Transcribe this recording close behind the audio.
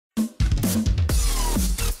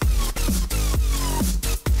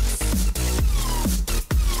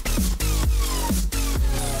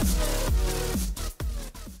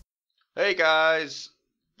Hey guys,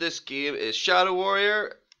 this game is Shadow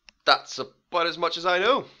Warrior. That's about as much as I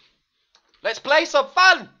know. Let's play some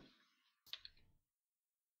fun!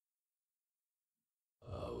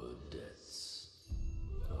 Our deaths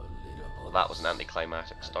Well, that was an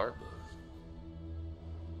anticlimactic start.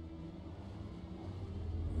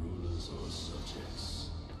 Rulers or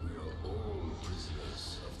subjects, we are all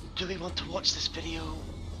prisoners of the Do we want to watch this video?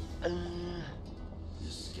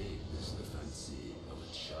 escape is the fancy of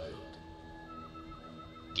a child.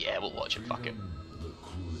 Yeah, we'll watch it, fuck it. The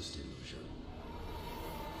cruelest illusion.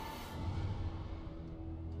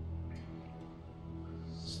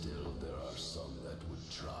 Still, there are some that would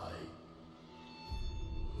try.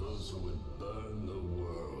 Those who would burn the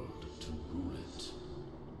world to rule it.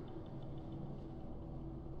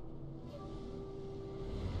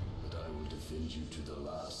 But I will defend you to the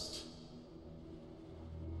last.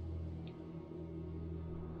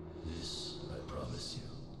 This I promise you,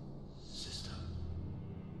 sister.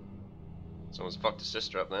 Someone's fucked his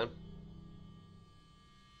sister up then.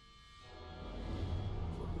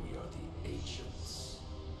 For we are the ancients.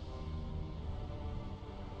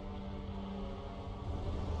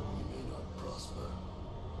 We may not prosper,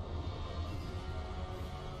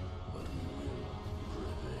 but we will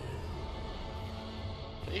prevail.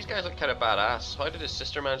 These guys look kind of badass. How did his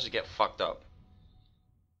sister manage to get fucked up?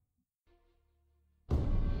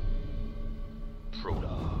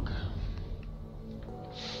 Prologue.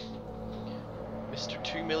 Mr.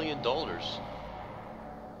 $2 million.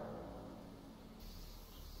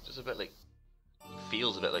 Just a bit like,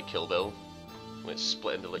 feels a bit like Kill Bill when it's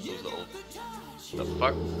split into like those little. The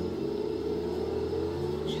fuck?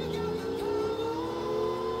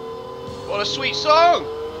 What a sweet song!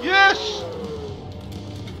 Yes!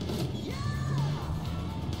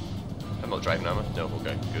 I'm not driving, am I? No,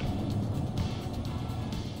 okay, good.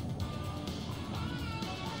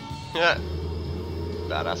 Yeah.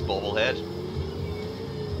 Badass bobblehead.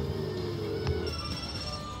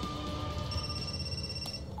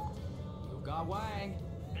 You got Wang.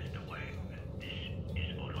 Mr. Wang, this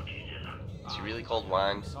is Orochi-san. Is he really called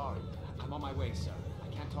Wang? Sorry, I'm on my way, sir. I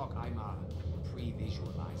can't talk. I'm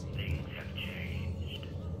pre-visualizing. Things have changed.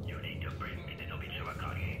 You need to bring me the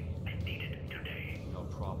Nobitsuakage. I need it today. No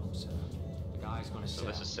problem, sir. The guy's gonna So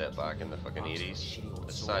sell. this is set back in the fucking 80s.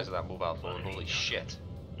 The size of that mobile phone, holy shit.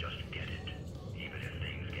 Just get it, even if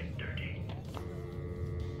things get dirty.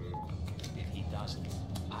 If he doesn't,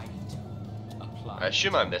 I need to apply. I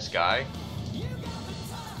assume I'm this guy. You got the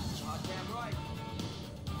touch. Goddamn right.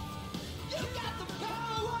 You got the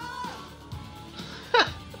power.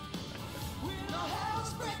 When the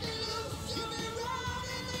hell's breaking loose, you be right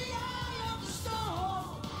in the eye of the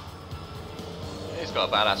storm. He's got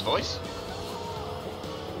a badass voice.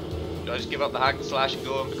 Do I just give up the hack and slash and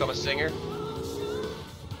go and become a singer?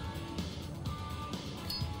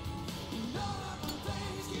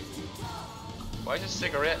 Why is his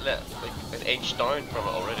cigarette lit like an inch down from it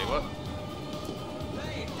already? What?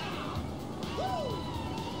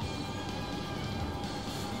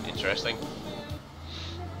 Interesting.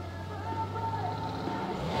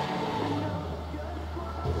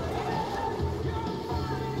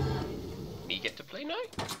 Me get to play now?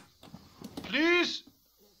 Please!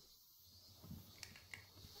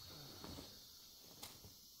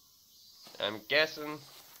 I'm guessing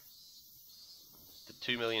the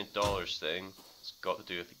 $2 million thing has got to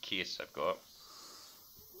do with the case I've got.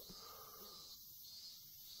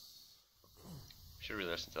 Should really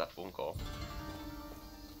listen to that phone call.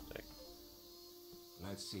 Like,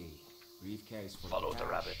 Let's see. Briefcase for follow the cash,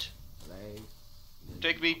 rabbit. Play.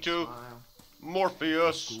 Take me to Smile.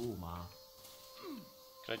 Morpheus. School, ma.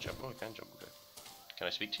 Can I jump? Oh, I can jump. Okay. Can I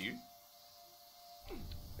speak to you?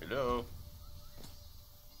 Hello.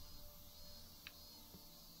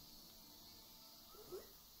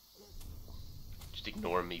 Just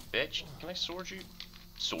ignore me, bitch. Can I sword you?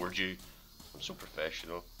 Sword you? I'm so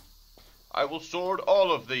professional. I will sword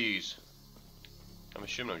all of these. I'm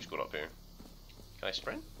assuming I'm just going up here. Can I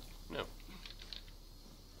sprint? No.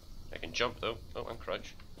 I can jump though. Oh, and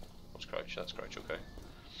crouch. What's crouch? That's crouch, okay.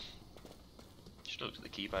 Should look at the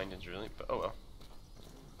key bindings really, but oh well.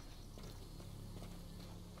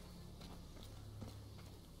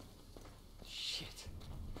 Shit.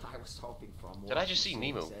 I was hoping for a more. Did I just see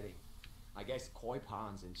serene Nemo? setting. I guess koi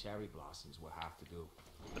ponds and cherry blossoms will have to do.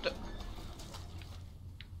 What the?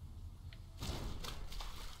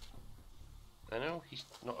 I know he's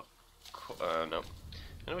not a no.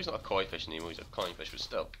 I know he's not a koi fish Nemo, he's a koi fish, but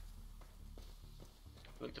still.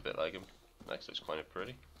 Looked a bit like him. Next looks kind of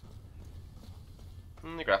pretty.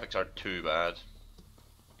 The graphics aren't too bad.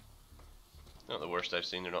 Not the worst I've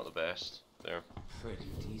seen, they're not the best. There. Pretty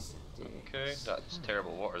decent digs. Okay, that's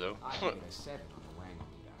terrible water though. I give it a 7 on the wang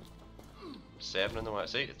on 7 in the water.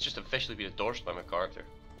 See, it's just officially been endorsed by my character.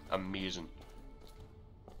 Amazing.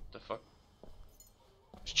 What the fuck?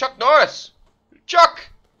 It's Chuck Norris! Chuck!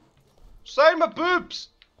 Sign my boobs!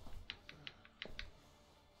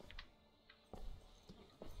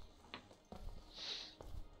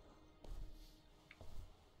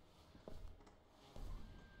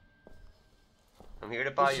 I'm here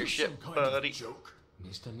to buy your shit, buddy. Joke.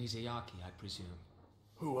 Mr. Mizuyaki, I presume.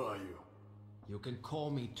 Who are you? You can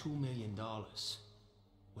call me $2 million.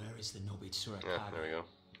 Where is the Nobitsura Yeah, there we go.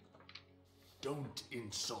 Don't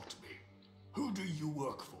insult me. Who do you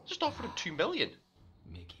work for? Just offered him 2 million.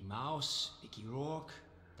 Mickey Mouse, Mickey Rourke,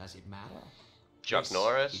 does it matter? Chuck This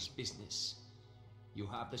Norris. is business. You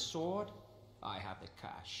have the sword, I have the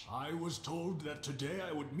cash. I was told that today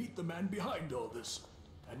I would meet the man behind all this.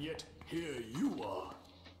 And yet, here you are.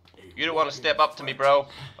 You don't want to step up to me, bro.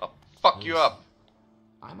 I'll fuck you up.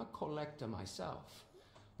 I'm a collector myself.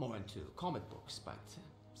 More into comic books, but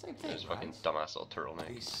same thing, This fucking right? dumbass little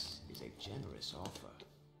turtleneck. This is a generous offer.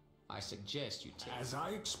 I suggest you take As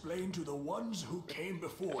I explained to the ones who came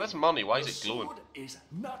before, If that's money, why is the it glowing? sword is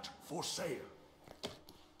not for sale.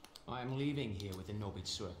 I'm leaving here with the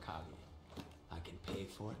Nobitsura Kage. I can pay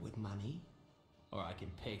for it with money, or I can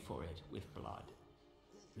pay for it with blood.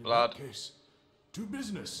 In Blood. that case, to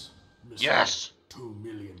business, Mr. Yes! $2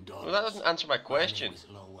 million. Well, that doesn't answer my question. My name is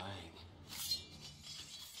Lo Wang.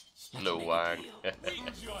 Let's Low make a wang.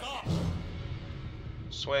 deal.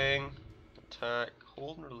 Swing. Attack.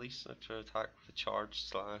 Hold and release to attack with a charge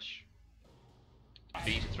slash.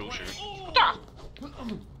 B to throw shoot. Ah!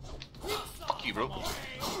 Fuck you, bro.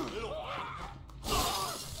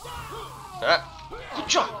 Ah. Good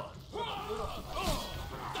job.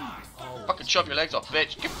 Fucking shove your legs off,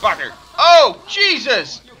 bitch. Get back here. Oh,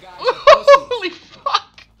 Jesus! Holy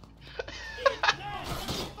fuck!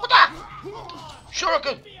 What the?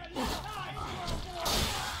 Shuriken!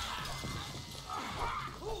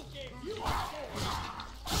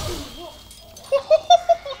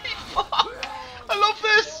 Holy fuck! I love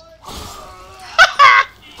this!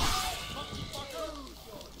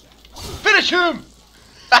 Finish him!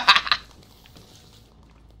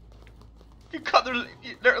 You cut their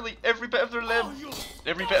literally every bit of their limb,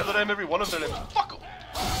 every bit of their limb, every one of their limbs. Fuck 'em.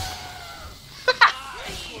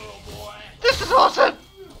 This is awesome!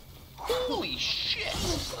 Holy shit!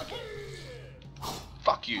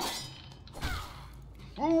 Fuck you!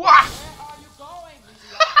 Woo-wah!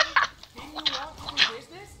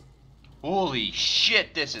 Holy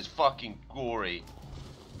shit! This is fucking gory.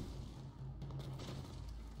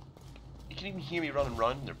 You can even hear me running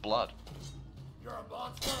around in their blood. You're a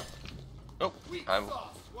monster. Oh, I'm.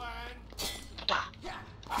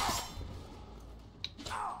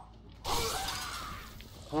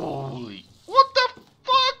 Holy. What the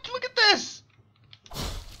fuck? Look at this!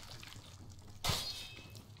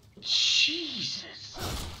 Jesus.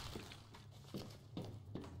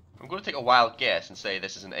 I'm gonna take a wild guess and say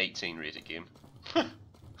this is an 18 rated game.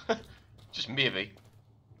 Just maybe.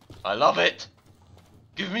 I love it!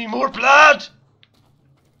 Give me more blood!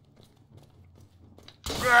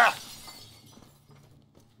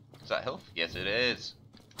 Is that health? Yes, it is.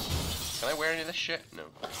 Can I wear any of this shit? No.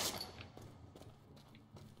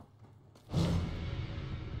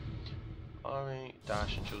 Army,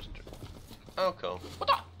 dash, and chosen. Oh, cool. What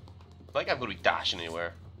the? I think I'm going to be dashing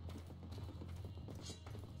anywhere.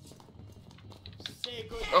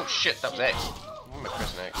 Oh shit, that was X. Why am I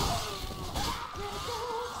pressing X?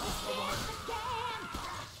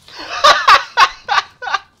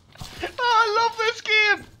 Oh, I love this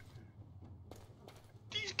game!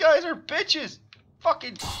 These guys are bitches!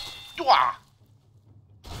 Fucking dwah!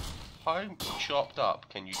 How chopped up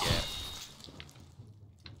can you get?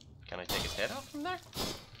 Can I take his head off from there?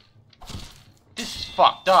 This is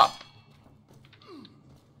fucked up!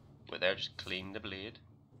 Wait there, just clean the blade.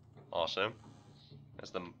 Awesome. As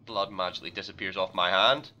the blood magically disappears off my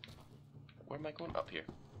hand. Where am I going? Up here.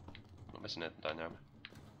 I'm not missing anything down there.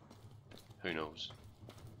 Who knows?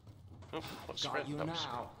 Oh, what's Got sprint? you That was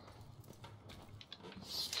now.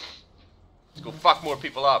 Let's go fuck more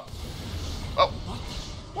people up. Oh.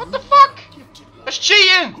 What the fuck? That's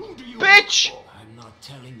cheating! Bitch! I'm not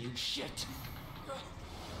telling you shit.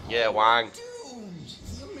 Yeah, Wang. Doomed!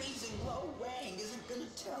 The amazing Lo Wang isn't gonna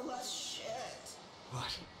tell us shit.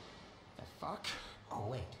 What? The fuck? Oh,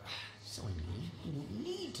 wait. So you don't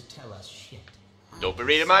need to tell us shit. Don't be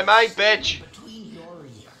reading my mind, bitch! Between your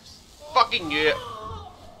ears. Fucking you!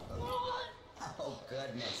 Oh,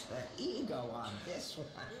 goodness. The ego on this one.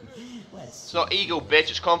 Let's It's not ego, bitch,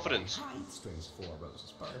 it's confidence. Pine strings, 4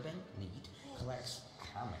 roses, bourbon, neat. collects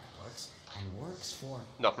comic books and works for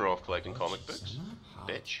Nothing wrong with collecting comic books. How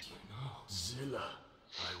Bitch. did you know? Zilla,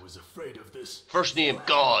 I was afraid of this. First name,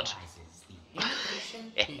 God. rises the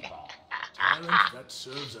impatient people. Talent that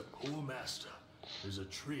serves a poor master is a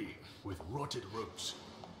tree with rotted roots.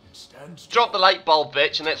 It stands Drop the light bulb,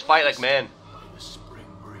 bitch, and let's fight like men. by the spring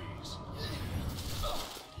breeze.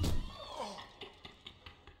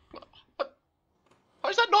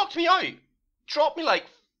 How's that knocked me out? Dropped me like,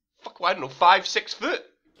 fuck, I don't know, 5-6 foot.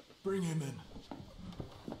 Bring him in.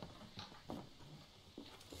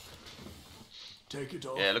 Take it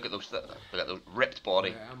off. Yeah, look at those ripped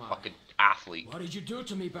body. Where am I? Fucking athlete. What did you do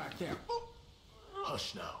to me back there?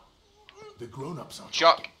 Hush now. The grown-ups are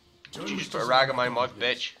Chuck, Turn did you just Mr. put a rag on my Zilla mouth, down,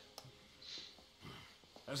 yes. bitch?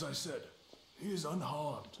 As I said, he is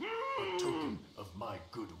unharmed. A token of my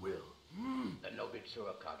goodwill. The Nobit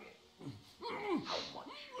Surakage. How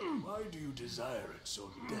much? Why do you desire it so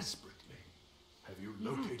desperately? Have you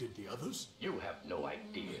located the others? You have no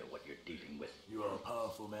idea what you're dealing with. You are a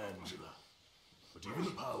powerful man, Zilla. But even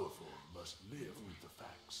the powerful must live with the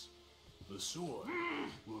facts. The sword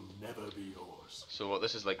will never be yours. So what,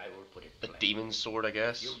 this is like I will put it a plain. demon sword, I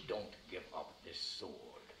guess? You don't give up this sword.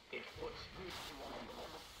 It puts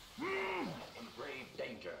you in grave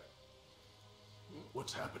danger.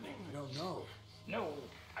 What's happening? I don't know. No,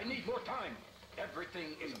 I need more time.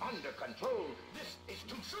 Everything is under control. This is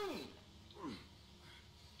too soon.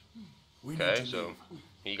 We need Okay, to so leave.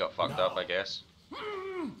 he got fucked up, I guess.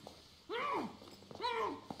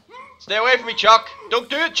 Stay away from me, Chuck! Don't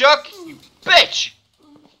do it, Chuck! You bitch!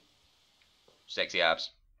 Sexy abs.